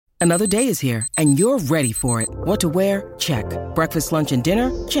Another day is here, and you're ready for it. What to wear? Check. Breakfast, lunch, and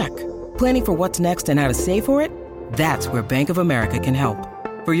dinner? Check. Planning for what's next and how to save for it? That's where Bank of America can help.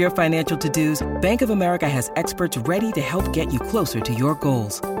 For your financial to-dos, Bank of America has experts ready to help get you closer to your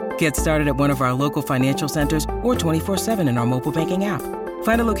goals. Get started at one of our local financial centers or 24/7 in our mobile banking app.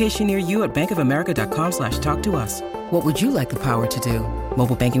 Find a location near you at bankofamerica.com/talktous. What would you like the power to do?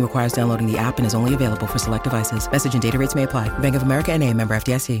 Mobile banking requires downloading the app and is only available for select devices. Message and data rates may apply. Bank of America N.A., member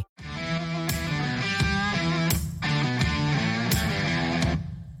FDIC.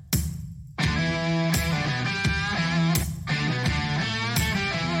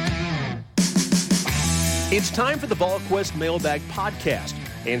 It's time for the VolQuest Mailbag Podcast,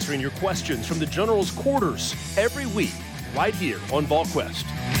 answering your questions from the General's quarters every week, right here on VolQuest.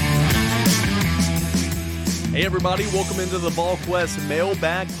 Hey everybody, welcome into the VolQuest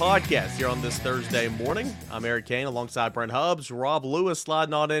Mailbag Podcast here on this Thursday morning. I'm Eric Kane alongside Brent Hubbs, Rob Lewis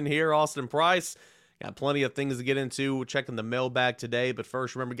sliding on in here, Austin Price. Got plenty of things to get into. We're checking the mailbag today, but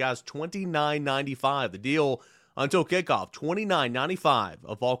first, remember guys, $29.95, the deal until kickoff, $29.95,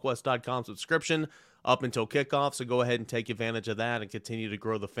 a VolQuest.com subscription up until kickoff, so go ahead and take advantage of that and continue to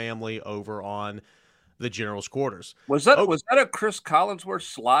grow the family over on the General's quarters. Was that a Chris Collinsworth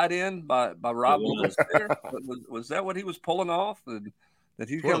slide in by Rob Lewis there? Was that what he was pulling off? That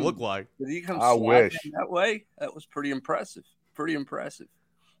he what it looked like? Did he come sliding that way? That was pretty impressive. Pretty impressive.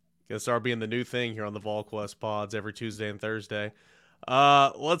 Gonna start being the new thing here on the VolQuest pods every Tuesday and Thursday.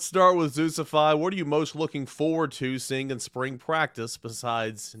 Let's start with Zeusify. What are you most looking forward to seeing in spring practice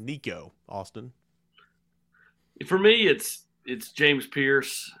besides Nico, Austin? For me, it's James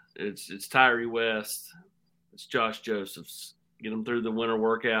Pierce, it's Tyree West, it's Josh Josephs. Get them through the winter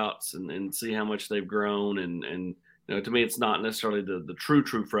workouts and see how much they've grown. And you know, to me, it's not necessarily the true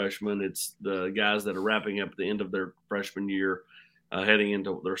freshmen. It's the guys that are wrapping up at the end of their freshman year, heading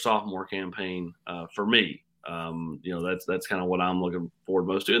into their sophomore campaign. For me, you know, that's kind of what I'm looking forward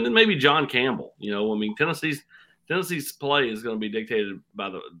most to. And then maybe John Campbell. You know, I mean, Tennessee's play is going to be dictated by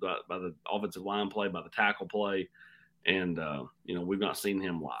the offensive line play, by the tackle play, and you know, we've not seen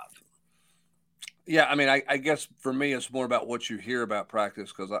him live. Yeah, I mean, I guess for me, it's more about what you hear about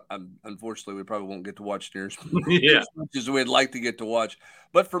practice because I'm unfortunately we probably won't get to watch near as much as we'd like to get to watch.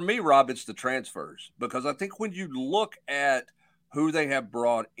 But for me, Rob, it's the transfers because I think when you look at who they have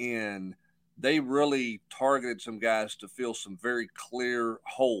brought in, they really targeted some guys to fill some very clear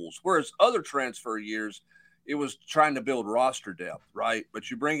holes, whereas other transfer years, it was trying to build roster depth, right? But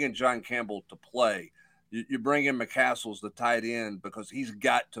you bring in John Campbell to play. You bring in McCassels, the tight end, because he's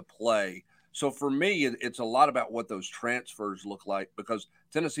got to play. So for me, it's a lot about what those transfers look like because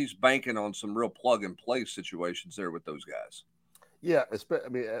Tennessee's banking on some real plug-and-play situations there with those guys. Yeah, I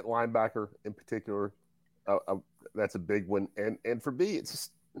mean, at linebacker in particular, that's a big one. And for me,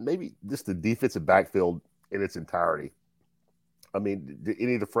 it's maybe just the defensive backfield in its entirety. I mean, do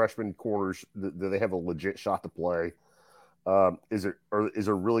any of the freshman corners, do they have a legit shot to play? Is there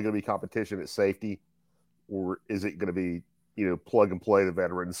really going to be competition at safety, or is it going to be, you know, plug and play the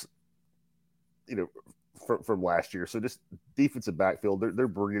veterans, you know, from last year? So just defensive backfield, they're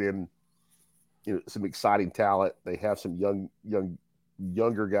bringing in, you know, some exciting talent. They have some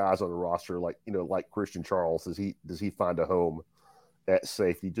younger guys on the roster, like, you know, like Christian Charles. Does he find a home at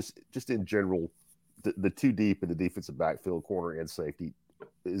safety? Just in general. The two deep in the defensive backfield, corner and safety,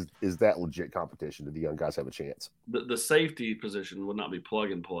 is that legit competition? Do the young guys have a chance? The safety position would not be plug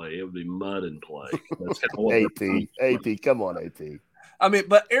and play; it would be mud and play. AP, come on, AP. I mean,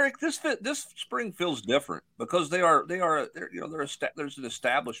 but Eric, this spring feels different because they're there's an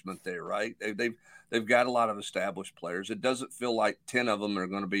establishment there, right? They've got a lot of established players. It doesn't feel like 10 of them are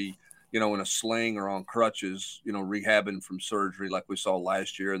going to be, you know, in a sling or on crutches, you know, rehabbing from surgery like we saw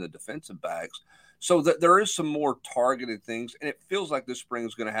last year in the defensive backs. So that there is some more targeted things, and it feels like this spring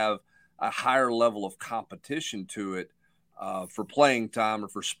is going to have a higher level of competition to it for playing time or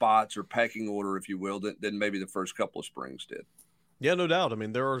for spots or pecking order, if you will, than maybe the first couple of springs did. Yeah, no doubt. I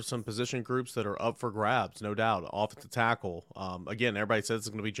mean, there are some position groups that are up for grabs, no doubt. Offensive tackle. Again, everybody says it's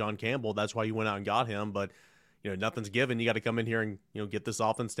going to be John Campbell. That's why you went out and got him, but you know, nothing's given. You got to come in here and, you know, get this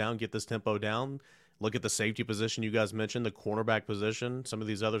offense down, get this tempo down. Look at the safety position you guys mentioned, the cornerback position, some of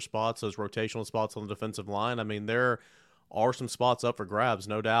these other spots, those rotational spots on the defensive line. I mean, there are some spots up for grabs,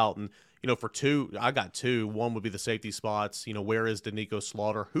 no doubt. And, you know, for two, I got two. One would be the safety spots. You know, where is Danico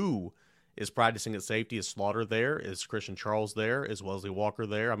Slaughter? Who is practicing at safety? Is Slaughter there? Is Christian Charles there? Is Wesley Walker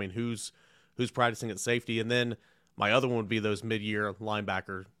there? I mean, who's practicing at safety? And then my other one would be those mid-year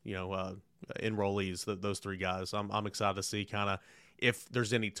linebacker, you know, enrollees, those three guys. I'm excited to see kind of if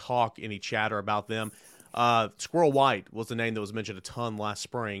there's any talk, any chatter about them. Squirrel White was the name that was mentioned a ton last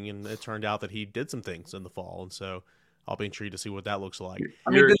spring, and it turned out that he did some things in the fall, and so I'll be intrigued to see what that looks like.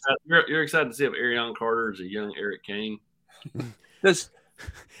 You're excited to see if Arion Carter is a young Eric Kane.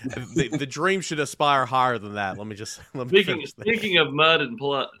 The dream should aspire higher than that. Let me Speaking of mud and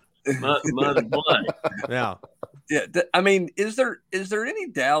blood. Yeah. Yeah. I mean, is there any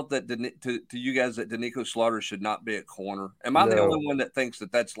doubt that to you guys that Danico Slaughter should not be at corner? Am I the only one that thinks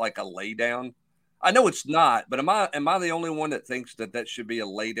that that's like a lay down? I know it's not, but am I the only one that thinks that should be a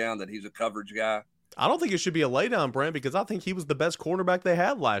lay down, that he's a coverage guy? I don't think it should be a laydown, Brent, because I think he was the best cornerback they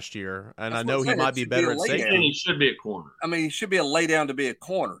had last year, and I know he might be better at safety. He should be a corner. I mean, he should be a laydown to be a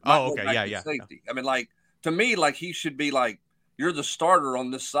corner. Oh, okay, yeah. Safety. I mean, like, to me, like, he should be like, you're the starter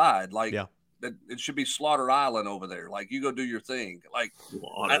on this side. Like, it should be Slaughter Island over there. Like, you go do your thing. Like,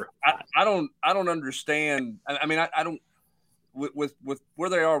 I don't understand. I mean, I don't. With where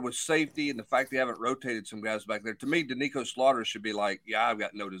they are with safety and the fact they haven't rotated some guys back there, to me, Danico Slaughter should be like, yeah, I've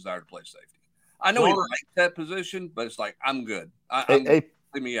got no desire to play safety. I know he likes that position, but it's like, I'm good. Leave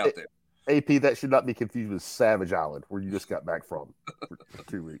me out there. AP, that should not be confused with Savage Island, where you just got back from for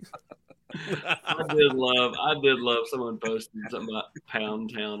 2 weeks. I did love someone posting something about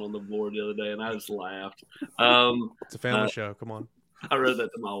Pound Town on the board the other day, and I just laughed. It's a family show. Come on. I read that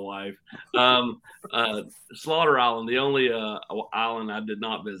to my wife. Slaughter Island, the only island I did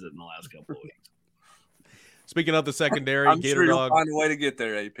not visit in the last couple of weeks. Speaking of the secondary, I'm Gator sure you'll Dog. find a way to get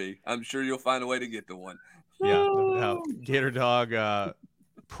there, AP. I'm sure you'll find a way to get to one. Yeah. Gator Dog,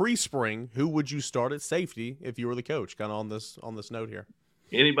 pre-spring, who would you start at safety if you were the coach? Kind of on this note here.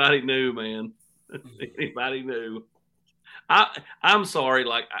 Anybody knew, man. Anybody knew. I'm sorry.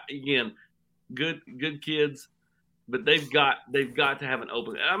 Like, again, good kids, but they've got to have an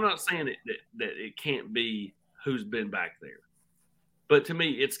open. I'm not saying that it can't be who's been back there. But to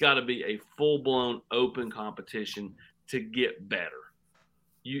me, it's got to be a full-blown open competition to get better.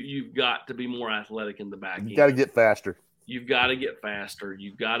 You've got to be more athletic in the back end. You got to get faster. You've got to get faster.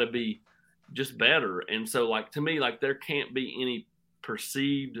 You've got to be just better. And so, like, to me, like, there can't be any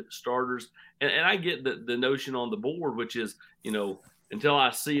perceived starters. And I get the notion on the board, which is, until I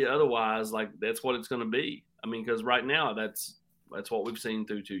see it otherwise, like, that's what it's going to be. I mean, because right now that's what we've seen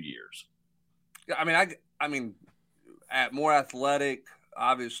through 2 years. Yeah, I mean, more athletic,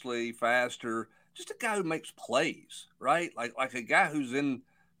 obviously faster, just a guy who makes plays, right? Like a guy who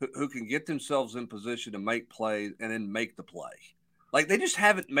can get themselves in position to make plays and then make the play. Like, they just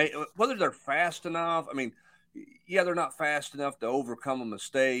haven't made, whether they're fast enough. I mean, yeah, they're not fast enough to overcome a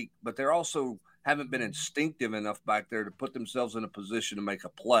mistake, but they're also haven't been instinctive enough back there to put themselves in a position to make a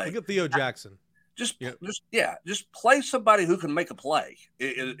play. Look at Theo Jackson. Just play somebody who can make a play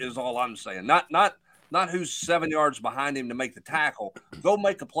is all I'm saying. Not who's 7 yards behind him to make the tackle. Go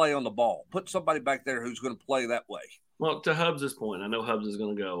make a play on the ball. Put somebody back there who's going to play that way. Well, to Hubbs' point, I know Hubbs is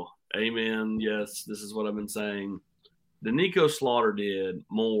going to go, amen, yes, this is what I've been saying. Danico Slaughter did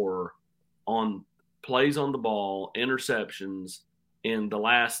more on plays on the ball, interceptions in the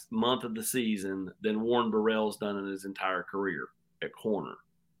last month of the season than Warren Burrell's done in his entire career at corner.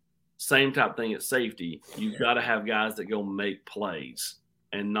 Same type thing at safety. You've got to have guys that go make plays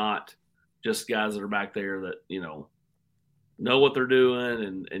and not just guys that are back there that, know what they're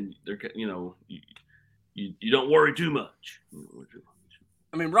doing and they're, you don't worry too much.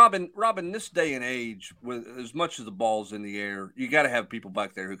 I mean, Robin, this day and age, with as much as the ball's in the air, you got to have people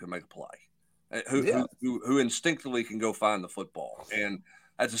back there who can make a play, who instinctively can go find the football. And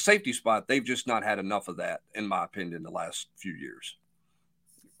as a safety spot, they've just not had enough of that, in my opinion, the last few years.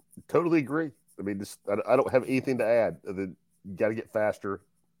 Totally agree. I mean, I don't have anything to add. You got to get faster.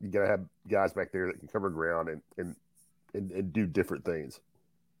 You got to have guys back there that can cover ground and do different things.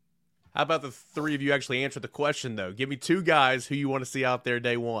 How about the three of you actually answer the question, though? Give me two guys who you want to see out there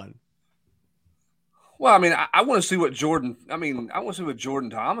day one. Well, I mean, I want to see what Jordan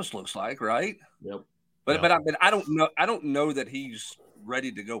Thomas looks like, right? Yep. But I don't know that he's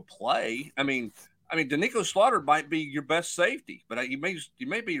ready to go play. I mean, Danico Slaughter might be your best safety, but he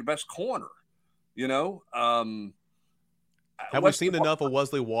may be your best corner. Have we seen enough of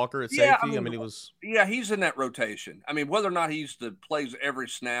Wesley Walker at safety? He was. Yeah, he's in that rotation. I mean, whether or not he's the plays every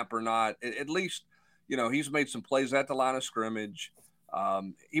snap or not, at least, he's made some plays at the line of scrimmage.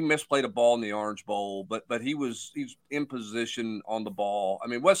 He misplayed a ball in the Orange Bowl, but he's in position on the ball. I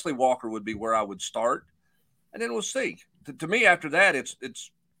mean, Wesley Walker would be where I would start, and then we'll see. To me, after that,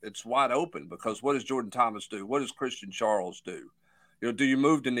 it's wide open, because what does Jordan Thomas do? What does Christian Charles do? Do you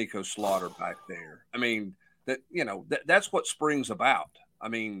move Danico Slaughter back there? I mean, that's what spring's about. I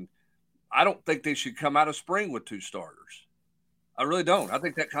mean, I don't think they should come out of spring with two starters. I really don't. I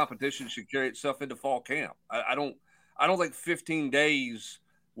think that competition should carry itself into fall camp. I don't think 15 days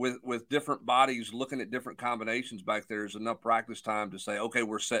with different bodies looking at different combinations back there is enough practice time to say, okay,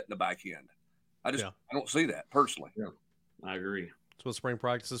 we're setting the back end. I don't see that personally. Yeah, I agree. That's what spring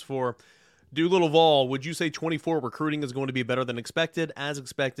practice is for. Doolittle Vol, would you say 24 recruiting is going to be better than expected, as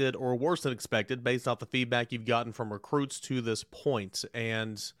expected, or worse than expected based off the feedback you've gotten from recruits to this point?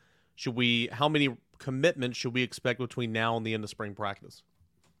 And how many commitments should we expect between now and the end of spring practice?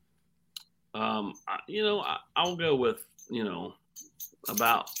 I'll go with,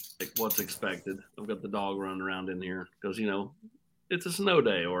 about like what's expected. I've got the dog running around in here because, it's a snow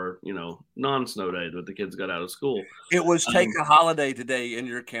day or, non-snow day that the kids got out of school. It was take a holiday today in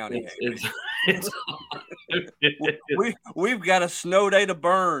your county. We've got a snow day to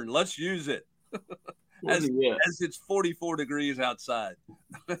burn. Let's use it. As it's 44 degrees outside.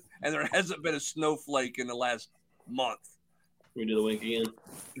 And there hasn't been a snowflake in the last month. We do the wink again.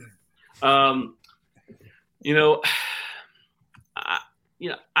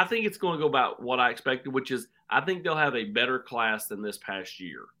 I think it's going to go about what I expected, which is I think they'll have a better class than this past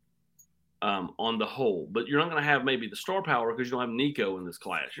year on the whole. But you're not going to have maybe the star power because you don't have Nico in this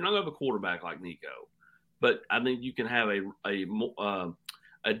class. You're not going to have a quarterback like Nico. But I think you can have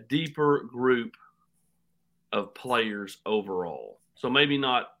a deeper group of players overall. So maybe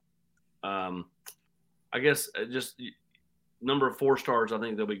not I guess just number of 4 stars, I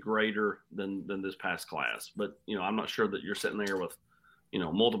think they'll be greater than this past class. But, I'm not sure that you're sitting there with –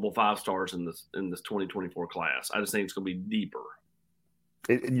 multiple 5 stars in this 2024 class. I just think it's going to be deeper.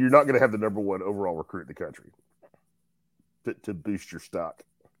 And you're not going to have the number 1 overall recruit in the country to boost your stock.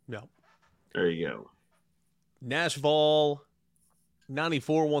 Yeah. There you go. Nashville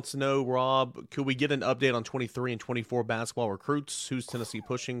 94 wants to know, Rob, could we get an update on 23 and 24 basketball recruits? Who's Tennessee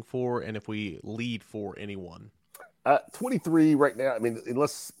pushing for, and if we lead for anyone? 23 right now, I mean,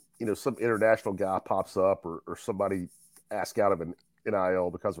 unless, some international guy pops up or somebody asks out of an NIL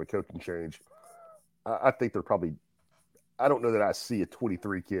because of a coaching change, I think they're probably – I don't know that I see a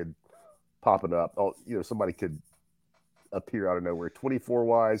 23 kid popping up. Somebody could appear out of nowhere.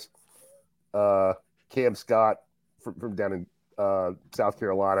 24-wise, Cam Scott from down in South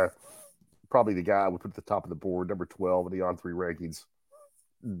Carolina, probably the guy I would put at the top of the board, number 12 in the On3 rankings.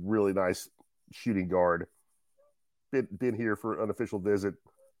 Really nice shooting guard. Been here for an unofficial visit.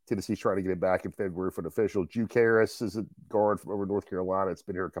 Tennessee's trying to get him back in February for an official. Juke Harris is a guard from over North Carolina. It's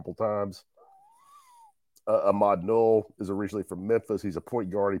been here a couple times. Ahmad Null is originally from Memphis. He's a point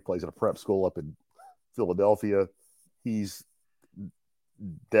guard. He plays at a prep school up in Philadelphia. He's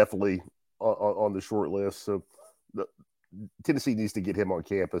definitely on the short list. So Tennessee needs to get him on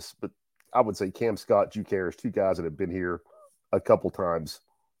campus. But I would say Cam Scott, Juke Harris, 2 guys that have been here a couple times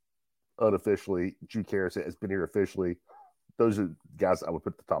unofficially. Juke Harris has been here officially. Those are guys I would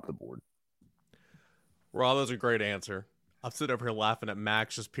put at the top of the board. Rob, that was a great answer. I'm sitting over here laughing at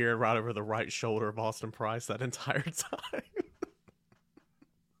Max just peering right over the right shoulder of Austin Price that entire time.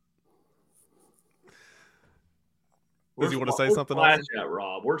 Does he want to say something Flash else? at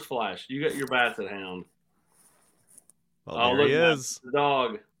Rob? Where's Flash? You got your Basset Hound. Well, there he is. The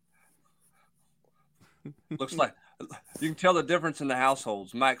dog. Looks like you can tell the difference in the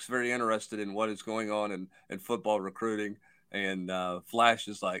households. Mac's very interested in what is going on in football recruiting. And Flash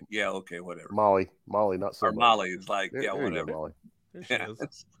is like, yeah, okay, whatever. Molly, not so much. Molly is like, yeah, whatever. Go, Molly. There she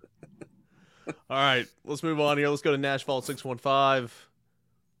is. All right, let's move on here. Let's go to Nashville 615.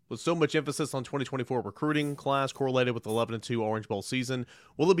 With so much emphasis on 2024 recruiting class correlated with 11-2 Orange Bowl season,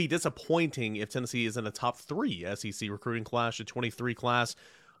 will it be disappointing if Tennessee is in a top 3 SEC recruiting class? Should 23 class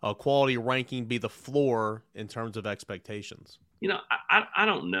quality ranking be the floor in terms of expectations? I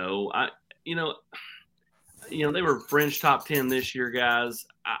don't know. They were fringe top 10 this year, guys.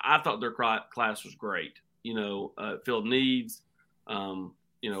 I thought their class was great. Filled needs.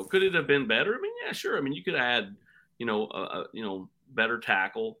 Could it have been better? I mean, yeah, sure. I mean, you could add, better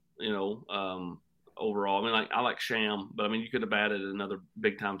tackle, overall. I mean, I like Sham, but I mean, you could have added another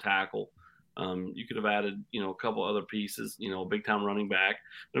big time tackle. You could have added, a couple other pieces, a big time running back.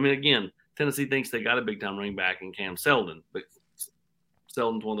 But I mean, again, Tennessee thinks they got a big time running back in Cam Seldon, but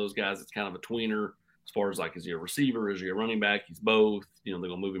Seldon's one of those guys that's kind of a tweener. As far as like, is he a receiver? Is he a running back? He's both. They're going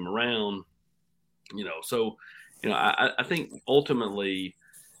to move him around. So, I think ultimately,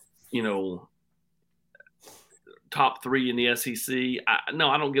 top 3 in the SEC. I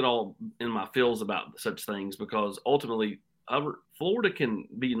don't get all in my feels about such things because ultimately, Florida can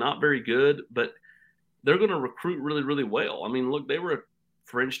be not very good, but they're going to recruit really, really well. I mean, look, they were a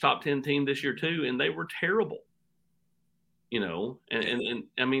fringe top 10 team this year too, and they were terrible. and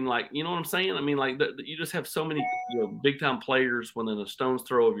I mean, like, you know what I'm saying? I mean, like, you just have so many, big time players within a stone's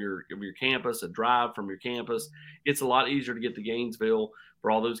throw of your campus, a drive from your campus. It's a lot easier to get to Gainesville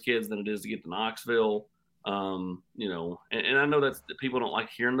for all those kids than it is to get to Knoxville. And I know that people don't like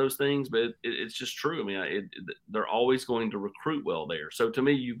hearing those things, but it's just true. I mean, they're always going to recruit well there. So to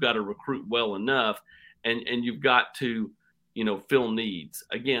me, you've got to recruit well enough, and you've got to, fill needs.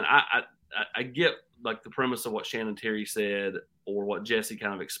 Again, I get like the premise of what Shannon Terry said, or what Jesse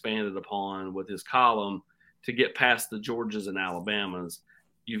kind of expanded upon with his column. To get past the Georgias and Alabamas,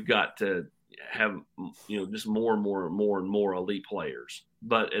 you've got to have, just more and more elite players.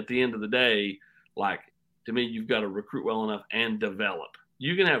 But at the end of the day, like, to me, you've got to recruit well enough and develop.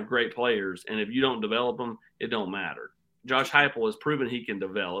 You can have great players, and if you don't develop them, it don't matter. Josh Heupel has proven he can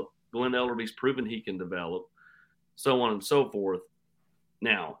develop. Glenn Ellerby's proven he can develop, so on and so forth.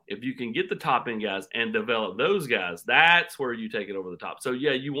 Now, if you can get the top-end guys and develop those guys, that's where you take it over the top. So,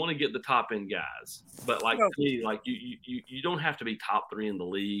 yeah, you want to get the top-end guys. But, like, to me, like, you don't have to be top 3 in the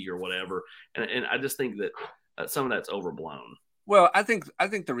league or whatever. And I just think that some of that's overblown. Well, I think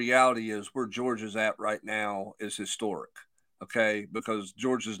the reality is where Georgia's at right now is historic, okay? Because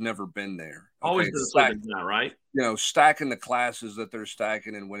Georgia's never been there. Okay? Always been sleeping now, right? Stacking the classes that they're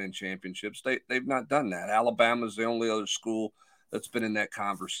stacking and winning championships. They've not done that. Alabama's the only other school that's been in that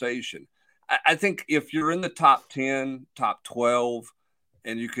conversation. I think if you're in the top 10, top 12,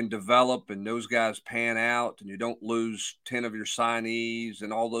 and you can develop and those guys pan out and you don't lose 10 of your signees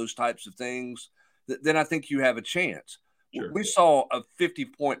and all those types of things, then I think you have a chance. Sure. We saw a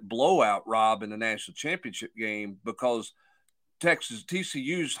 50-point blowout, Rob, in the national championship game because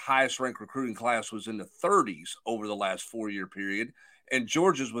TCU's highest-ranked recruiting class was in the 30s over the last 4-year period, and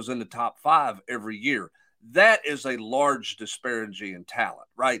Georgia's was in the top 5 every year. That is a large disparity in talent,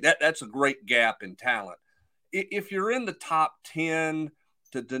 right? That's a great gap in talent. If you're in the top 10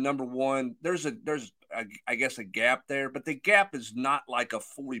 to number 1, there's I guess a gap there, but the gap is not like a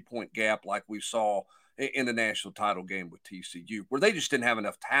 40-point gap like we saw in the national title game with TCU, where they just didn't have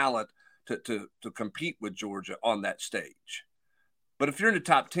enough talent to compete with Georgia on that stage. But if you're in the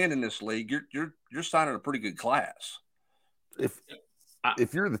top 10 in this league, you're signing a pretty good class.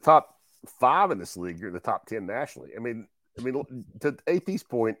 If you're in the top 5 in this league, you're in the top 10 nationally. I mean, to AP's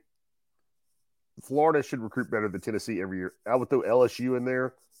point, Florida should recruit better than Tennessee every year. I would throw LSU in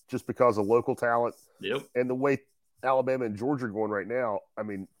there just because of local talent. Yep. And the way Alabama and Georgia are going right now, I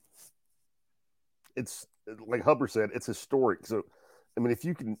mean, it's like Hubbard said, it's historic. So, I mean, if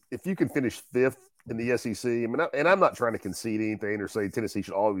you can finish 5th in the SEC, I mean, and I'm not trying to concede anything or say Tennessee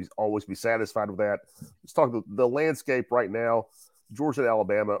should always be satisfied with that. Let's talk about the landscape right now. Georgia and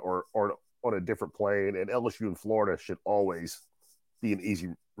Alabama are on a different plane, and LSU and Florida should always be an easy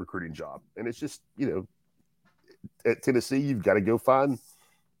recruiting job. And it's just, at Tennessee, you've got to go find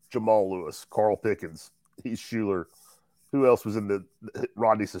Jamal Lewis, Carl Pickens, Heath Schuler. Who else was in the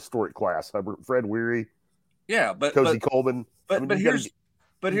Rodney's historic class? Fred Weary. Yeah, but Cozy Coleman. But here's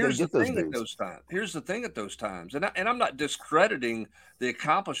the thing at those times. Here's the thing at those times, and I'm not discrediting the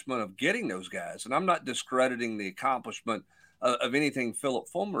accomplishment of getting those guys, and I'm not discrediting the accomplishment of anything Philip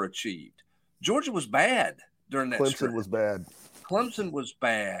Fulmer achieved. Georgia was bad during that stretch. Clemson was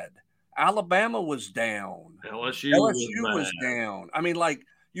bad. Alabama was down. LSU was down. I mean, like,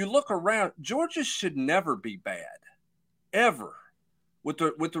 you look around, Georgia should never be bad, ever. With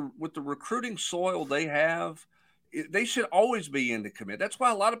the recruiting soil they have, they should always be in the commit. That's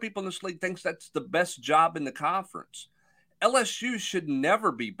why a lot of people in this league thinks that's the best job in the conference. LSU should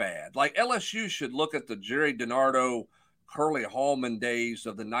never be bad. Like, LSU should look at the Jerry DiNardo, Curly Hallman days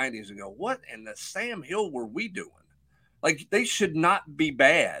of the 90s and go, what in the Sam Hill were we doing? Like, they should not be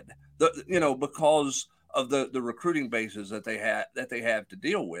bad, because of the recruiting bases that they have to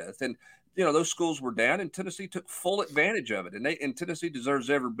deal with. And, those schools were down, and Tennessee took full advantage of it. And Tennessee deserves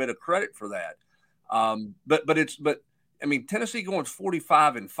every bit of credit for that. But Tennessee going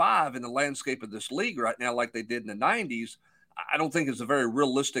 45-5 in the landscape of this league right now, like they did in the 90s, I don't think is a very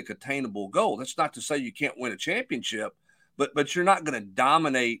realistic, attainable goal. That's not to say you can't win a championship, but you're not going to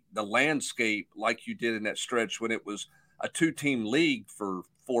dominate the landscape like you did in that stretch when it was a 2-team league for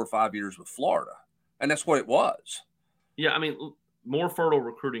 4 or 5 years with Florida. And that's what it was. Yeah, I mean, more fertile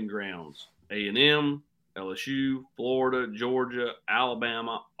recruiting grounds. A&M, LSU, Florida, Georgia,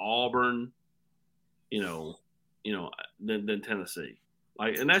 Alabama, Auburn, than Tennessee.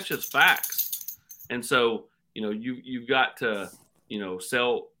 Like, and that's just facts. And so, you've got to,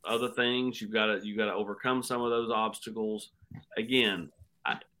 sell other things. You got to overcome some of those obstacles. Again,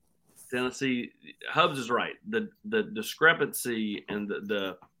 Tennessee, Hubbs is right. The discrepancy and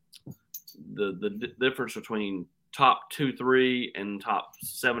the difference between top 2, 3 and top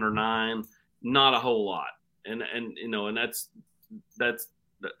 7 or 9, not a whole lot. And that's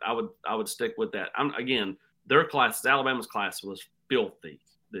I would stick with that. Again, their class, Alabama's class was filthy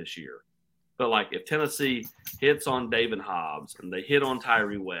this year. But like if Tennessee hits on David Hobbs and they hit on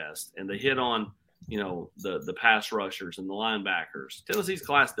Tyree West and they hit on, the pass rushers and the linebackers, Tennessee's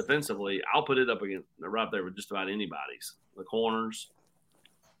class defensively, I'll put it up against right there with just about anybody's. The corners.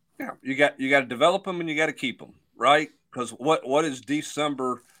 Yeah, you got to develop them and you got to keep them, right? Because what is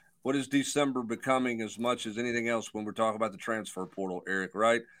December becoming as much as anything else when we're talking about the transfer portal, Eric,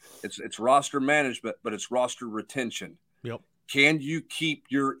 right? It's roster management, but it's roster retention. Yep. Can you keep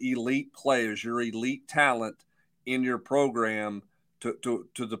your elite players, your elite talent in your program to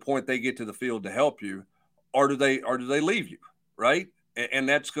the point they get to the field to help you, or do they leave you, right? And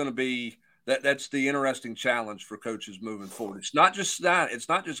that's going to be that's the interesting challenge for coaches moving forward. It's not just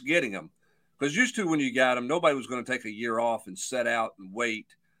getting them, because used to when you got them, nobody was going to take a year off and set out and wait.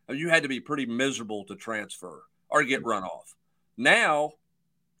 You had to be pretty miserable to transfer or get run off. Now,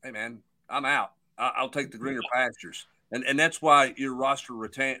 hey man, I'm out. I'll take the greener pastures. And that's why your roster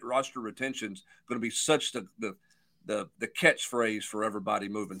retention is going to be such the catchphrase for everybody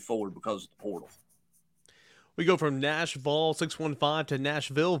moving forward because of the portal. We go from Nashville 615 to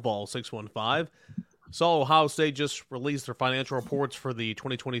Nashville Vol 615. Saw Ohio State just released their financial reports for the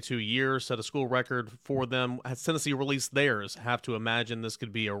 2022 year, set a school record for them. Has Tennessee released theirs? Have to imagine this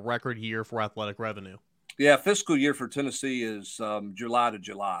could be a record year for athletic revenue. Yeah, fiscal year for Tennessee is July to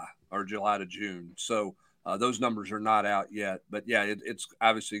July or July to June. So those numbers are not out yet. But, yeah, it's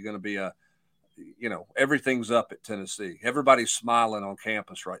obviously going to be everything's up at Tennessee. Everybody's smiling on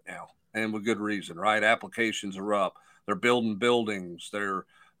campus right now, and with good reason, right? Applications are up. They're building buildings. They're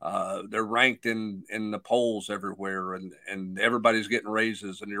ranked in the polls everywhere, and everybody's getting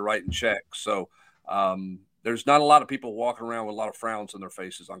raises and you're writing checks. So there's not a lot of people walking around with a lot of frowns on their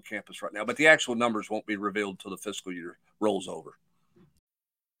faces on campus right now, but the actual numbers won't be revealed until the fiscal year rolls over.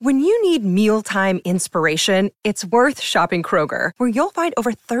 When you need mealtime inspiration, it's worth shopping Kroger, where you'll find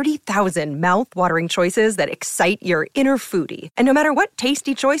over 30,000 mouth-watering choices that excite your inner foodie. And no matter what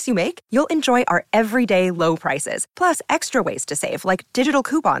tasty choice you make, you'll enjoy our everyday low prices, plus extra ways to save, like digital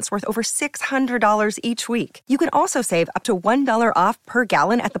coupons worth over $600 each week. You can also save up to $1 off per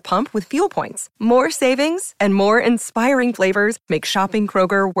gallon at the pump with fuel points. More savings and more inspiring flavors make shopping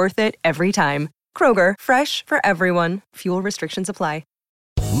Kroger worth it every time. Kroger, fresh for everyone. Fuel restrictions apply.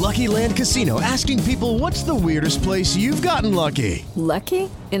 Lucky Land Casino, asking people, what's the weirdest place you've gotten lucky? Lucky?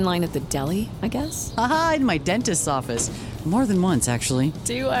 In line at the deli, I guess? Aha, in my dentist's office. More than once, actually.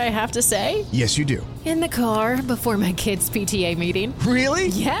 Do I have to say? Yes, you do. In the car before my kids' PTA meeting. Really?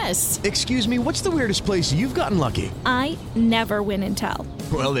 Yes. Excuse me, what's the weirdest place you've gotten lucky? I never win and tell.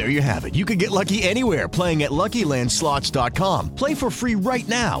 Well, there you have it. You can get lucky anywhere, playing at LuckyLandSlots.com. Play for free right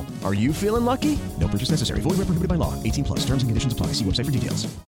now. Are you feeling lucky? No purchase necessary. Void where prohibited by law. 18+. Terms and conditions apply. See website for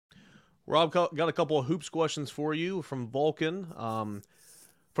details. Rob, got a couple of hoops questions for you from Vulcan.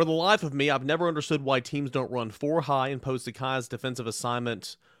 For the life of me, I've never understood why teams don't run 4 high and post Zakai's defensive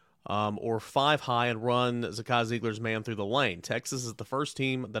assignment or 5 high and run Zakai Ziegler's man through the lane. Texas is the first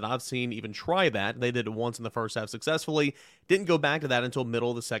team that I've seen even try that. They did it once in the first half successfully. Didn't go back to that until middle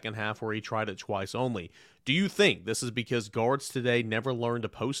of the second half where he tried it twice only. Do you think this is because guards today never learned to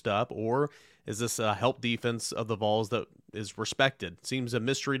post up, or is this a help defense of the Vols that is respected? Seems a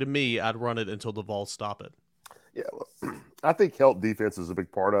mystery to me. I'd run it until the Vols stop it. Yeah, well, I think help defense is a big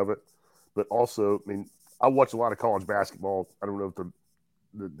part of it. But also, I mean, I watch a lot of college basketball. I don't know if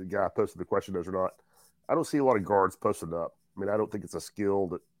the guy posted the question does or not. I don't see a lot of guards posted up. I mean, I don't think it's a skill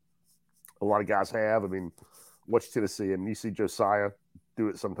that a lot of guys have. I mean, watch Tennessee. I mean, you see Josiah do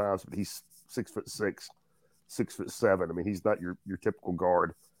it sometimes, but he's 6'6", 6'7". I mean, he's not your typical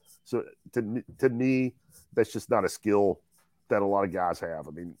guard. So to me, that's just not a skill that a lot of guys have.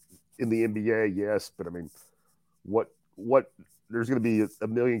 I mean, in the NBA, yes, but I mean, what there's going to be a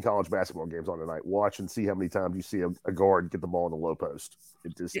million college basketball games on tonight. Watch and see how many times you see a guard get the ball in the low post.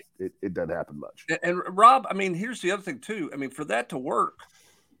 It just it doesn't happen much. And Rob, I mean, here's the other thing too. I mean, for that to work,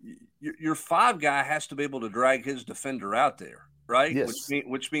 your 5 guy has to be able to drag his defender out there, right? Yes.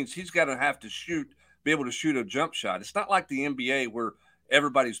 Which means he's got to have to be able to shoot a jump shot. It's not like the NBA where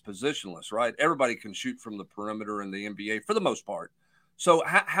everybody's positionless, right? Everybody can shoot from the perimeter in the NBA for the most part. So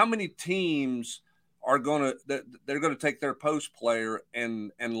how many teams are they're going to take their post player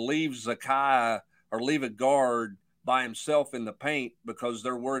and leave Zakai or leave a guard by himself in the paint because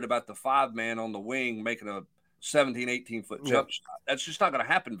they're worried about the 5-man on the wing making a 17, 18-foot jump shot? That's just not going to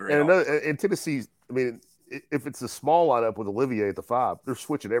happen very often. In Tennessee, I mean, if it's a small lineup with Olivier at the 5, they're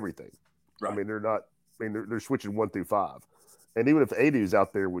switching everything. Right. I mean, they're not I mean, they're switching 1 through 5, and even if Adu's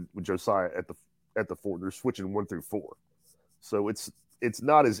out there with Josiah at the 4, they're switching 1 through 4. So it's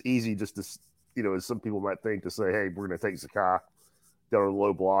not as easy just to, as some people might think, to say, hey, we're going to take Zakai down on the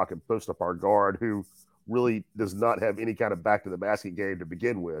low block and post up our guard, who really does not have any kind of back to the basket game to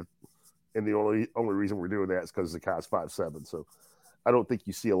begin with. And the only reason we're doing that is because Zakai's 5'7". So I don't think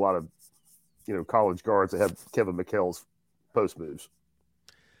you see a lot of, college guards that have Kevin McHale's post moves.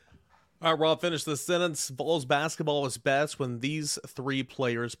 All right, Rob, finish the sentence. Vols basketball is best when these 3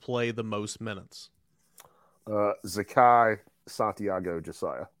 players play the most minutes. Zakai, Santiago,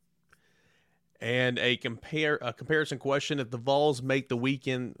 Josiah. And a comparison question: if the Vols make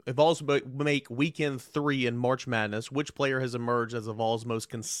weekend 3 in March Madness, which player has emerged as the Vols' most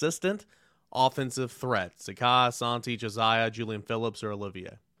consistent offensive threat? Zakai, Santi, Josiah, Julian Phillips, or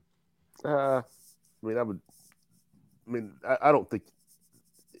Olivier? I don't think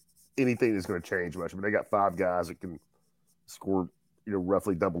anything is going to change much. I mean, they got 5 guys that can score,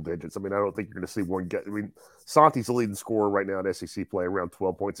 roughly double digits. I mean, I don't think you're going to see one guy. I mean, Santi's the leading scorer right now in SEC play, around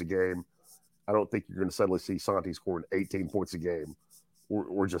 12 points a game. I don't think you're going to suddenly see Santi scoring 18 points a game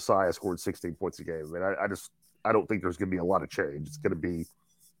or Josiah scoring 16 points a game. I mean, I don't think there's going to be a lot of change. It's going to be,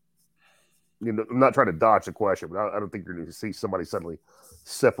 I'm not trying to dodge the question, but I don't think you're going to see somebody suddenly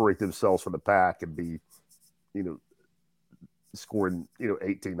separate themselves from the pack and be, scoring,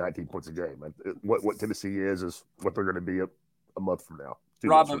 18, 19 points a game. What Tennessee is what they're going to be a month from now.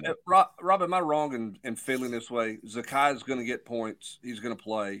 Rob, am I wrong in feeling this way? Zakai is going to get points. He's going to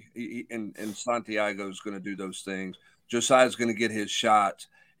play. And Santiago is going to do those things. Josiah is going to get his shots.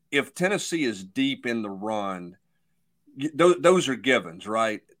 If Tennessee is deep in the run, those are givens,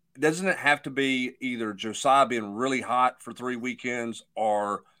 right? Doesn't it have to be either Josiah being really hot for 3 weekends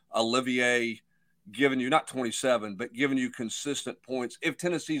or Olivier giving you not 27, but giving you consistent points if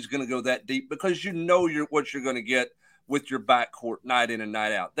Tennessee's going to go that deep, because what you're going to get with your backcourt night in and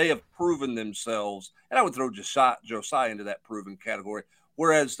night out. They have proven themselves, and I would throw Josiah into that proven category,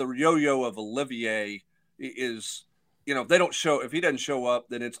 whereas the yo-yo of Olivier is, if he doesn't show up,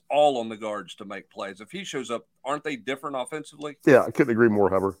 then it's all on the guards to make plays. If he shows up, aren't they different offensively? Yeah, I couldn't agree more,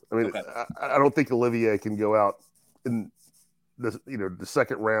 Hubbard. I mean, okay. I don't think Olivier can go out in the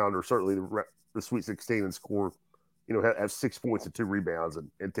second round or certainly the Sweet 16 and score, have 6 points and 2 rebounds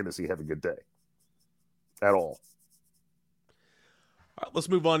and Tennessee have a good day at all. All right, let's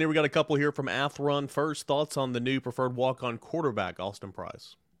move on here. We got a couple here from Athrun. First, thoughts on the new preferred walk-on quarterback, Austin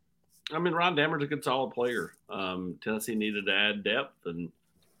Price? I mean, Ron Dameron's a good, solid player. Tennessee needed to add depth, and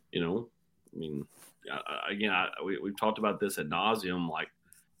we've talked about this ad nauseum. Like,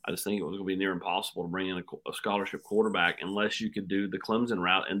 I just think it was going to be near impossible to bring in a scholarship quarterback unless you could do the Clemson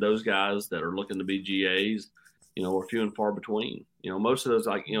route. And those guys that are looking to be GAs, are few and far between. Most of those,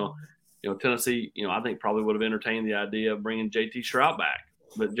 Tennessee, I think probably would have entertained the idea of bringing JT Shrout back,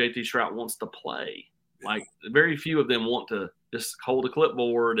 but JT Shrout wants to play. Like, very few of them want to just hold a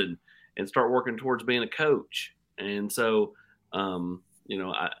clipboard and start working towards being a coach. And so,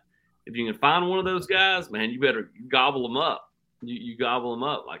 if you can find one of those guys, man, you better gobble them up. You gobble them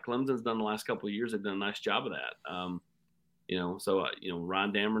up. Like Clemson's done the last couple of years. They've done a nice job of that. Ryan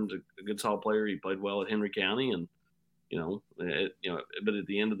Dameron's a good, solid player. He played well at Henry County, and but at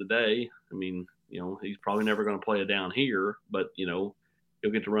the end of the day, I mean, he's probably never going to play it down here, but he'll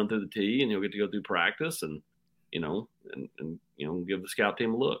get to run through the tee and he'll get to go through practice and give the scout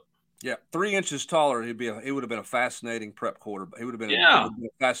team a look. Yeah, 3 inches taller, he would have been a fascinating prep quarterback. He would have been a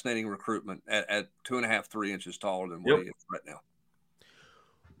fascinating recruitment at 2.5, 3 inches taller than what he is right now.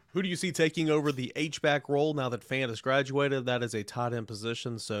 Who do you see taking over the H-back role now that Fant has graduated? That is a tight end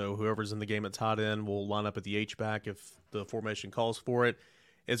position, so whoever's in the game at tight end will line up at the H-back if the formation calls for it.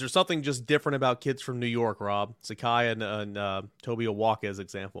 Is there something just different about kids from New York, Rob? Zakai and Toby Awaka as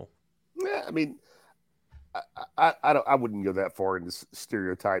example. Yeah, I mean, I wouldn't go that far into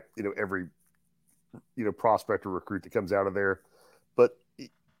stereotype, every, prospect or recruit that comes out of there. But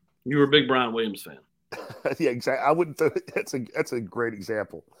you were a big Brian Williams fan. Yeah, exactly. I wouldn't. That's a great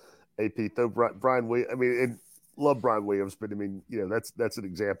example. AP though Brian Williams. I mean, and love Brian Williams, but I mean, that's an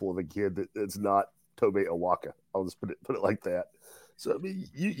example of a kid that's not Tobe Awaka. I'll just put it like that. So I mean,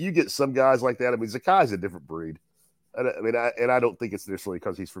 you get some guys like that. I mean, Zakai's a different breed. I don't think it's necessarily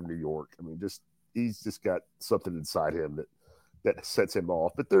because he's from New York. I mean, he's just got something inside him that sets him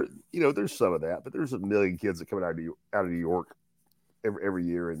off. But there's some of that. But there's a million kids that come out of New York every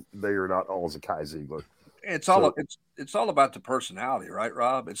year, and they are not all Zakai Ziegler. It's all about the personality, right,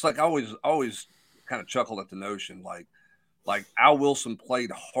 Rob? It's like I always kind of chuckle at the notion like Al Wilson played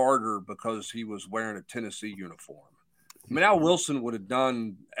harder because he was wearing a Tennessee uniform. I mean, Al Wilson would have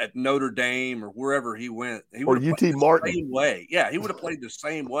done at Notre Dame or wherever he went. He or would have UT played Martin. the same way. Yeah, he would have played the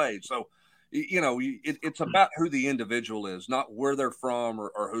same way. So, it's about who the individual is, not where they're from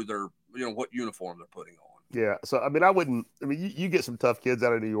or who they're, what uniform they're putting on. Yeah. So, I mean, you get some tough kids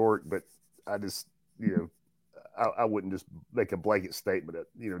out of New York, but I just, I wouldn't just make a blanket statement that,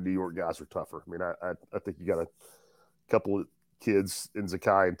 New York guys are tougher. I mean, I think you got a couple of kids in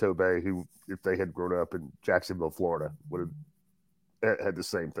Zakai and Tobey who, if they had grown up in Jacksonville, Florida, would have had the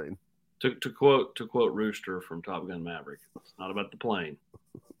same thing. To quote Rooster from Top Gun Maverick, it's not about the plane,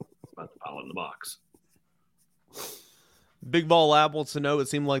 it's about the pilot in the box. Big Ball Lab wants to know, it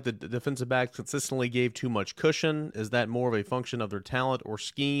seemed like the defensive backs consistently gave too much cushion. Is that more of a function of their talent or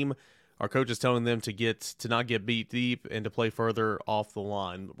scheme? Our coach is telling them to not get beat deep and to play further off the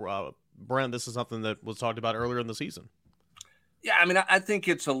line. Brent, this is something that was talked about earlier in the season. Yeah, I mean, I think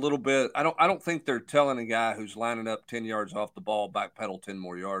it's a little bit. I don't think they're telling a guy who's lining up 10 yards off the ball backpedal 10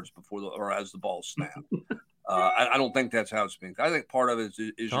 more yards or as the ball snapped. I don't think that's how it's being. I think part of it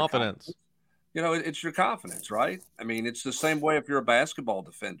is confidence. It's your confidence, right? I mean, it's the same way if you're a basketball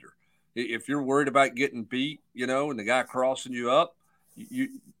defender. If you're worried about getting beat, and the guy crossing you up, you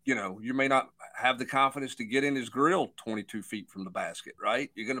may not have the confidence to get in his grill 22 feet from the basket,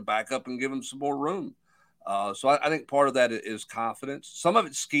 right? You're going to back up and give him some more room. So I think part of that is confidence. Some of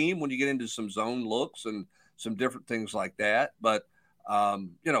it's scheme when you get into some zone looks and some different things like that. But,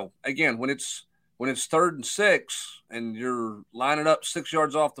 again, when it's 3rd and 6 and you're lining up 6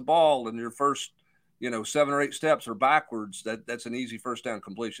 yards off the ball and your first, 7 or 8 steps are backwards, that's an easy first down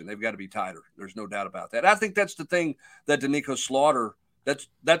completion. They've got to be tighter. There's no doubt about that. I think that's the thing that Danico Slaughter, that's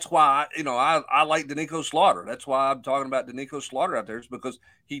why, I like Danico Slaughter. That's why I'm talking about Danico Slaughter out there, is because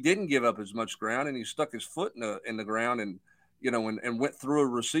he didn't give up as much ground and he stuck his foot in the ground and, and went through a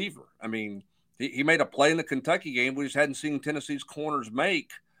receiver. I mean, he made a play in the Kentucky game we just hadn't seen Tennessee's corners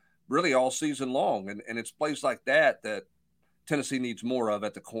make really all season long. And it's plays like that Tennessee needs more of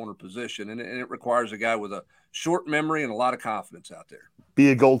at the corner position. And it requires a guy with a short memory and a lot of confidence out there. Be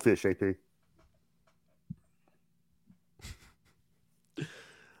a goldfish, AP.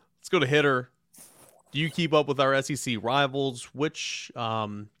 Let's go to hitter. Do you keep up with our SEC rivals? Which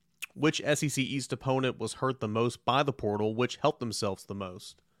SEC East opponent was hurt the most by the portal? Which helped themselves the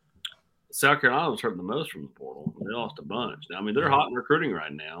most? South Carolina was hurt the most from the portal. They lost a bunch. I mean, they're hot in recruiting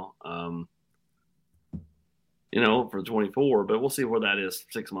right now, for 24, but we'll see where that is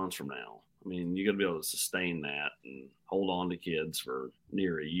 6 months from now. I mean, you got to be able to sustain that and hold on to kids for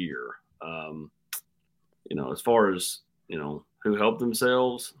near a year. As far as, who helped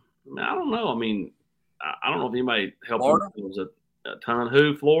themselves, I don't know. I mean, I don't know if anybody helped themselves a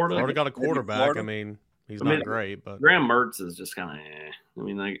ton. Florida got a quarterback. I mean, he's not great, but Graham Mertz is just kind of I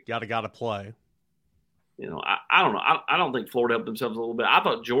mean, got to play. I don't know. I don't think Florida helped themselves a little bit. I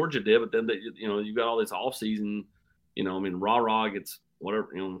thought Georgia did, but then you got all this offseason. I mean, Rah gets whatever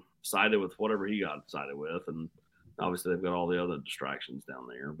sided with whatever he got sided with, and obviously they've got all the other distractions down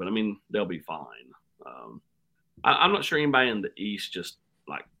there. But I mean, they'll be fine. I'm not sure anybody in the East just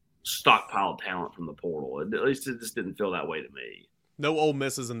like stockpiled talent from the portal. At least it just didn't feel that way to me. No Ole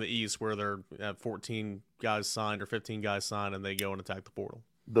Misses in the East where they're at 14 guys signed or 15 guys signed and they go and attack the portal.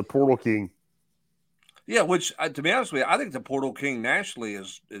 The portal king. Yeah, which to be honest with you, I think the portal king nationally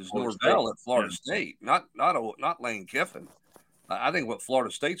is Norvell at Florida State, not Lane Kiffin. I think what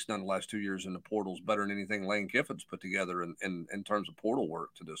Florida State's done the last 2 years in the portal is better than anything Lane Kiffin's put together in terms of portal work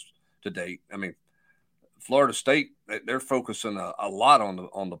to date. I mean, Florida State, they're focusing a lot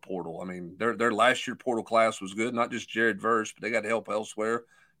on the portal. I mean, their last year portal class was good, not just Jared Verse, but they got help elsewhere,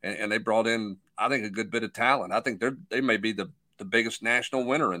 and they brought in, I think, a good bit of talent. I think they may be the biggest national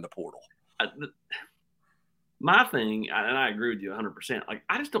winner in the portal. My thing, and I agree with you 100%, like,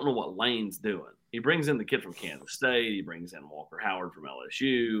 I just don't know what Lane's doing. He brings in the kid from Kansas State. He brings in Walker Howard from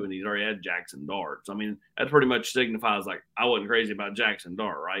LSU, and he's already had Jackson Dart. So, I mean, that pretty much signifies, like, I wasn't crazy about Jackson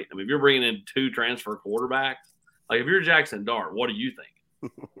Dart, right? I mean, if you're bringing in 2 transfer quarterbacks, like, if you're Jackson Dart, what do you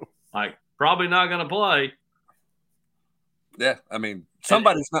think? Like, probably not going to play. Yeah, I mean,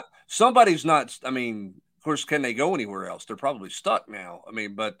 somebody's not. I mean, of course, can they go anywhere else? They're probably stuck now. I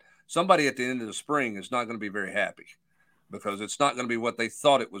mean, but somebody at the end of the spring is not going to be very happy because it's not going to be what they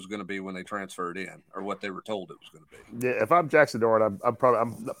thought it was going to be when they transferred in or what they were told it was going to be. Yeah, if I'm Jackson Dart, I'm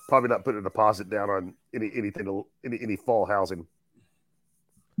probably not putting a deposit down on any fall housing.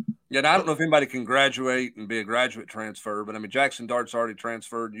 Yeah, and I don't know if anybody can graduate and be a graduate transfer, but I mean, Jackson Dart's already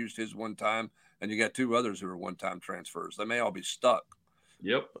transferred, used his one time, and you got 2 others who are one-time transfers. They may all be stuck.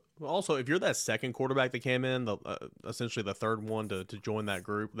 Yep. Also, if you're that second quarterback that came in, essentially the third one to join that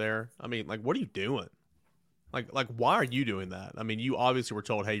group there, I mean, like, what are you doing? Like, why are you doing that? I mean, you obviously were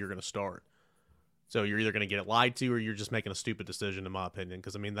told, hey, you're going to start. So you're either going to get it lied to or you're just making a stupid decision, in my opinion,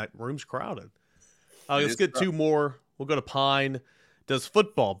 because, I mean, that room's crowded. Let's get two more. We'll go to Pine. Does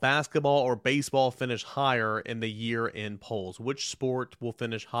football, basketball, or baseball finish higher in the year-end polls? Which sport will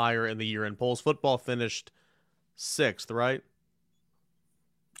finish higher in the year-end polls? Football finished 6th, right?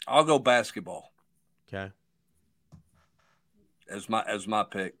 I'll go basketball. Okay. As my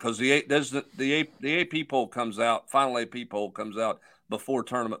pick, because the AP poll comes out. Final AP poll comes out before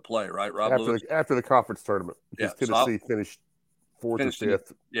tournament play, right, Rob? After the conference tournament, because Tennessee finished 4th or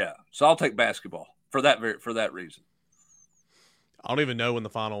 5th. Yeah, so I'll take basketball for that reason. I don't even know when the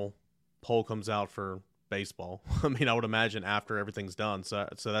final poll comes out for baseball. I mean, I would imagine after everything's done. So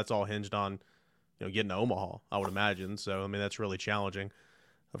that's all hinged on, getting to Omaha, I would imagine. So, I mean, that's really challenging.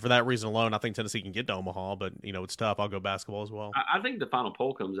 For that reason alone, I think Tennessee can get to Omaha, but, it's tough. I'll go basketball as well. I think the final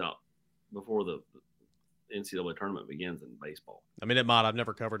poll comes out before the NCAA tournament begins in baseball. I mean, it might. I've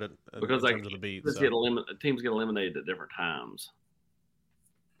never covered it because in terms of the beat. Teams get eliminated at different times.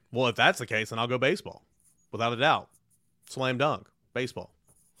 Well, if that's the case, then I'll go baseball. Without a doubt. Slam dunk. Baseball.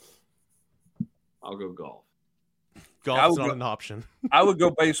 I'll go golf. Golf's not an option. I would go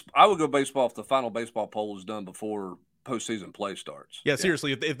baseball if the final baseball poll is done before postseason play starts. Yeah,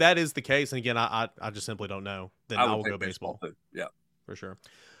 seriously, if that is the case, and again, I just simply don't know, then I will go baseball. Too. Yeah. For sure.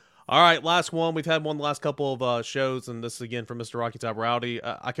 All right, last one. We've had one the last couple of shows, and this is again from Mr. Rocky Top Rowdy.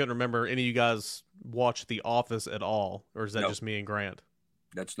 I couldn't remember any of you guys watch The Office at all, or is that just me and Grant?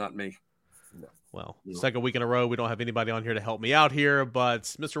 That's not me. No. Well, second week in a row, we don't have anybody on here to help me out here, but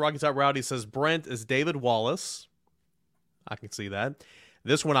Mr. Rocky Top Rowdy says Brent is David Wallace. I can see that.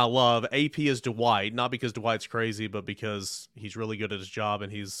 This one I love. AP is Dwight, not because Dwight's crazy, but because he's really good at his job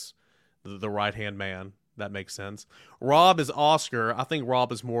and he's the right-hand man. That makes sense. Rob is Oscar. I think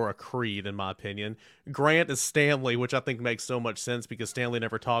Rob is more a Creed, in my opinion. Grant is Stanley, which I think makes so much sense because Stanley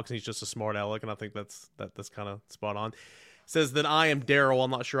never talks and he's just a smart aleck, and I think that's kind of spot on. Says that I am Daryl.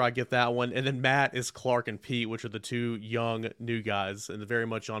 I'm not sure I get that one. And then Matt is Clark and Pete, which are the two young new guys, and very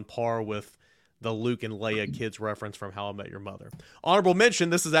much on par with the Luke and Leia kids reference from How I Met Your Mother. Honorable mention,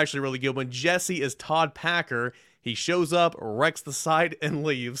 this is actually a really good one. Jesse is Todd Packer. He shows up, wrecks the site, and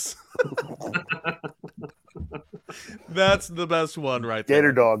leaves. That's the best one right there.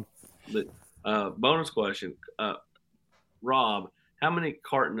 Gator dog. Bonus question. Rob, how many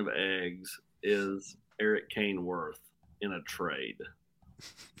carton of eggs is Eric Kane worth in a trade?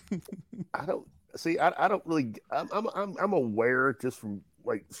 I don't really. I'm aware just from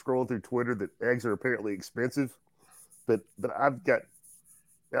like scrolling through Twitter that eggs are apparently expensive, but I've got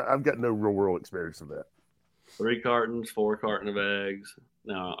no real world experience of that. 3 cartons, 4 carton of eggs.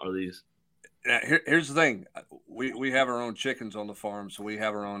 Now, are these? Here's the thing: we have our own chickens on the farm, so we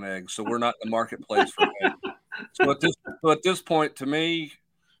have our own eggs. So we're not in the marketplace for eggs. So at this point, to me,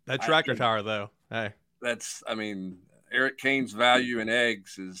 that tractor tire though, hey, Eric Kane's value in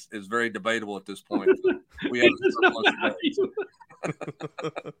eggs is very debatable at this point. We have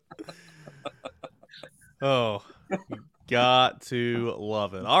oh, got to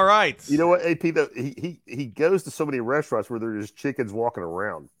love it. All right, you know what, AP? Though he goes to so many restaurants where there's chickens walking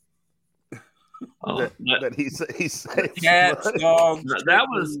around. That he cats, dogs. That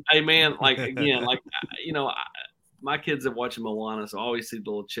was man. Like again, like my kids have watched Moana, so I always see the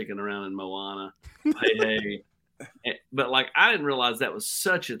little chicken around in Moana. Hey. But like I didn't realize that was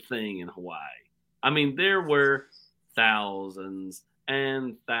such a thing in Hawaii. I mean, there were thousands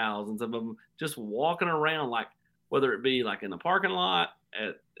and thousands of them just walking around, like whether it be like in the parking lot,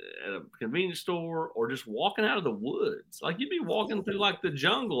 at a convenience store, or just walking out of the woods. Like you'd be walking through like the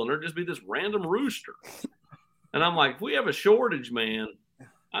jungle and there'd just be this random rooster. And I'm like, if we have a shortage, man,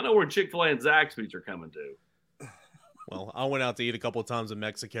 I know where Chick-fil-A and Zaxby's are coming to. Well, I went out to eat a couple of times in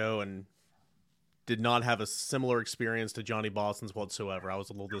Mexico and did not have a similar experience to Johnny Boston's whatsoever. I was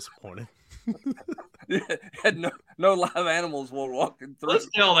a little disappointed. Had no live animals while walking through. Let's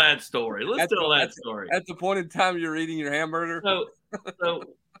tell that story. At the point in time you're eating your hamburger. So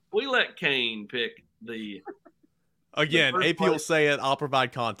we let Kane pick the. Again, AP will say it. I'll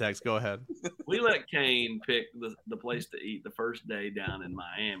provide context. Go ahead. We let Kane pick the place to eat the first day down in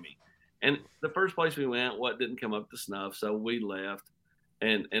Miami. And the first place we went, didn't come up to snuff, so we left.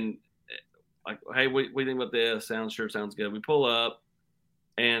 And like, hey, we think about this. Sounds good. We pull up,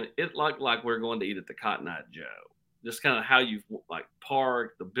 and it looked like we're going to eat at the Cotton Eye Joe. Just kind of how you like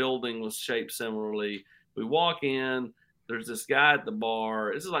parked. The building was shaped similarly. We walk in. There's this guy at the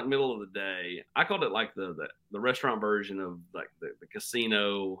bar. This is like middle of the day. I called it like the restaurant version of like the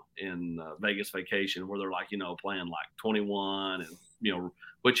casino in Vegas Vacation, where they're like, playing like 21 and,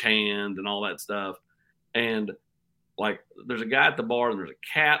 which hand and all that stuff. and like there's a guy at the bar and there's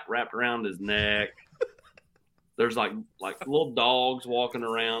a cat wrapped around his neck. There's like little dogs walking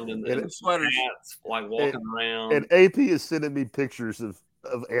around and cats like walking around. And AP is sending me pictures of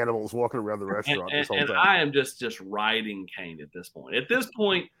animals walking around the restaurant this whole time. And I am just riding Kane at this point. At this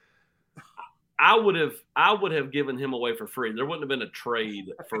point, I would have given him away for free. There wouldn't have been a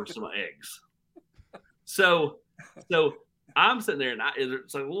trade for some eggs. So I'm sitting there, and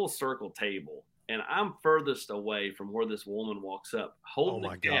it's like a little circle table, and I'm furthest away from where this woman walks up, holding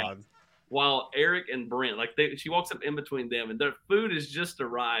the cat, while Eric and Brent, she walks up in between them, and their food has just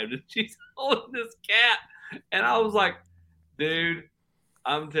arrived, and she's holding this cat, and I was like, dude,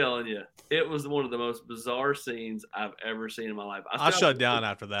 I'm telling you, it was one of the most bizarre scenes I've ever seen in my life. I shut down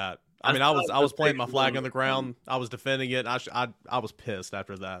after that. I mean, I was planting my flag on the ground. I was defending it. I was pissed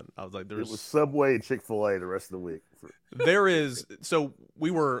after that. I was like, it was Subway and Chick-fil-A the rest of the week. It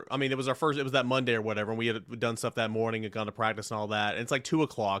was that Monday or whatever, and we had done stuff that morning and gone to practice and all that. And it's like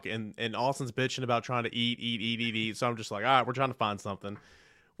 2:00, and Austin's bitching about trying to eat. So I'm just like, all right, we're trying to find something.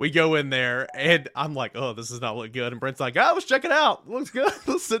 We go in there, and I'm like, oh, this does not look good. And Brent's like, let's check it out. It looks good.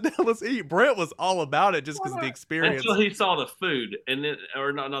 Let's sit down. Let's eat. Brent was all about it just because of the experience. Until he saw the food, and then,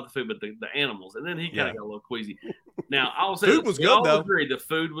 or not the food, but the animals. And then he kind of got a little queasy. Now, I'll say food was good, though. Agree, the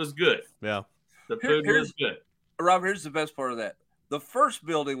food was good. Yeah. The food was good. Rob, here's the best part of that. The first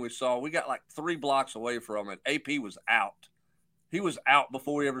building we saw, we got like 3 blocks away from it. AP was out. He was out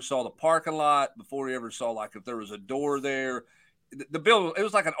before we ever saw the parking lot, before we ever saw like if there was a door there. The building, it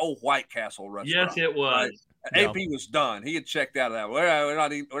was like an old White Castle restaurant. Yes, it was. Right? AP was done. He had checked out of that.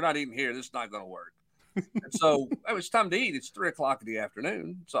 We're not eating here. This is not going to work. And so it was time to eat. It's 3:00 in the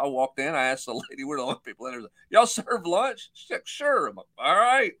afternoon. So I walked in. I asked the lady, we're the only people in there. Y'all serve lunch? She's like, sure. I'm like, all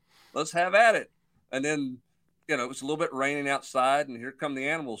right, let's have at it. And then, it was a little bit raining outside, and here come the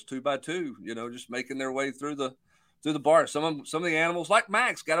animals 2 by 2, just making their way through the bar. Some of the animals, like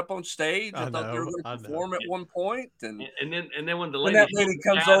Max, got up on stage. I thought they were going to perform at one point. And then when that lady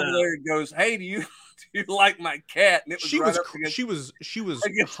comes over there and goes, hey, do you like my cat? And it was she was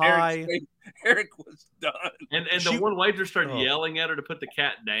high. Eric was done. And the one waitress started yelling at her to put the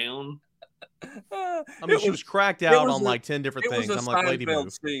cat down. She was cracked out on like 10 different things. I'm like, lady,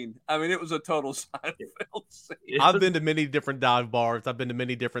 move. Scene. I mean, it was a total Seinfeld scene. I've been to many different dive bars. I've been to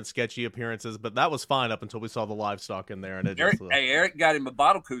many different sketchy appearances, but that was fine up until we saw the livestock in there. And Eric got him a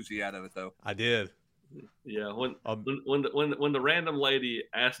bottle koozie out of it, though. I did. Yeah, when the random lady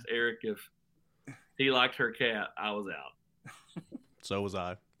asked Eric if he liked her cat, I was out. So was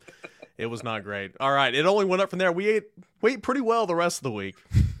I. It was not great. All right, it only went up from there. We ate pretty well the rest of the week.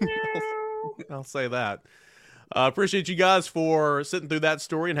 I'll say that. Appreciate you guys for sitting through that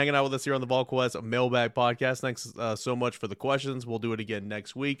story and hanging out with us here on the VolQuest Mailbag Podcast. Thanks so much for the questions. We'll do it again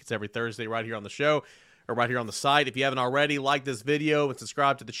next week. It's every Thursday right here on the show or right here on the site. If you haven't already, like this video and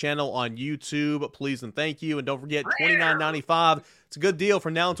subscribe to the channel on YouTube. Please and thank you. And don't forget, $29.95. It's a good deal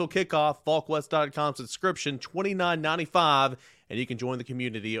for now until kickoff. VolQuest.com subscription, $29.95. And you can join the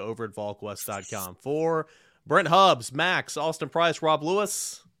community over at VolQuest.com. For Brent Hubbs, Max, Austin Price, Rob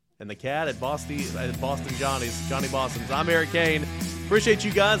Lewis, and the cat at Boston Johnny's, Johnny Boston's, I'm Eric Kane. Appreciate you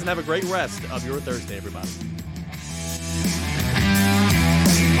guys, and have a great rest of your Thursday, everybody.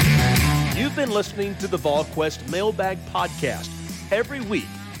 You've been listening to the VolQuest Mailbag Podcast every week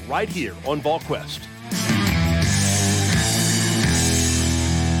right here on VolQuest.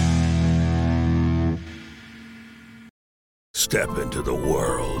 Step into the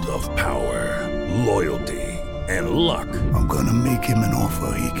world of power, loyalty, and luck. I'm gonna make him an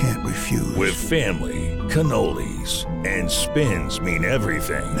offer he can't refuse. With family, cannolis, and spins mean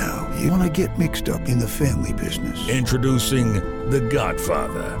everything. Now, you wanna get mixed up in the family business. Introducing The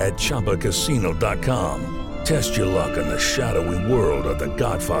Godfather at ChumbaCasino.com. Test your luck in the shadowy world of The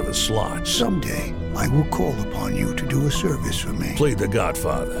Godfather slot. Someday, I will call upon you to do a service for me. Play The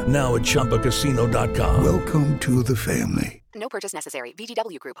Godfather, now at ChumbaCasino.com. Welcome to the family. No purchase necessary.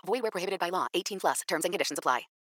 VGW Group. Void where prohibited by law. 18+. Terms and conditions apply.